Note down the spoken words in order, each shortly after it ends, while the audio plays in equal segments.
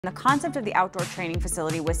The concept of the outdoor training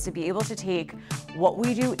facility was to be able to take what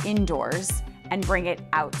we do indoors and bring it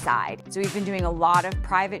outside. So we've been doing a lot of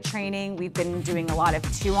private training, we've been doing a lot of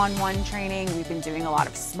two-on-one training, we've been doing a lot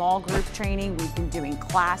of small group training, we've been doing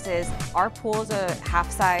classes. Our pool is a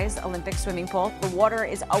half-size Olympic swimming pool. The water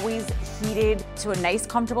is always heated to a nice,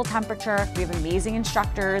 comfortable temperature. We have amazing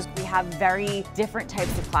instructors. We have very different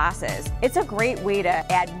types of classes. It's a great way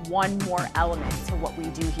to add one more element to what we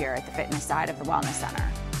do here at the fitness side of the Wellness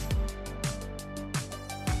Center.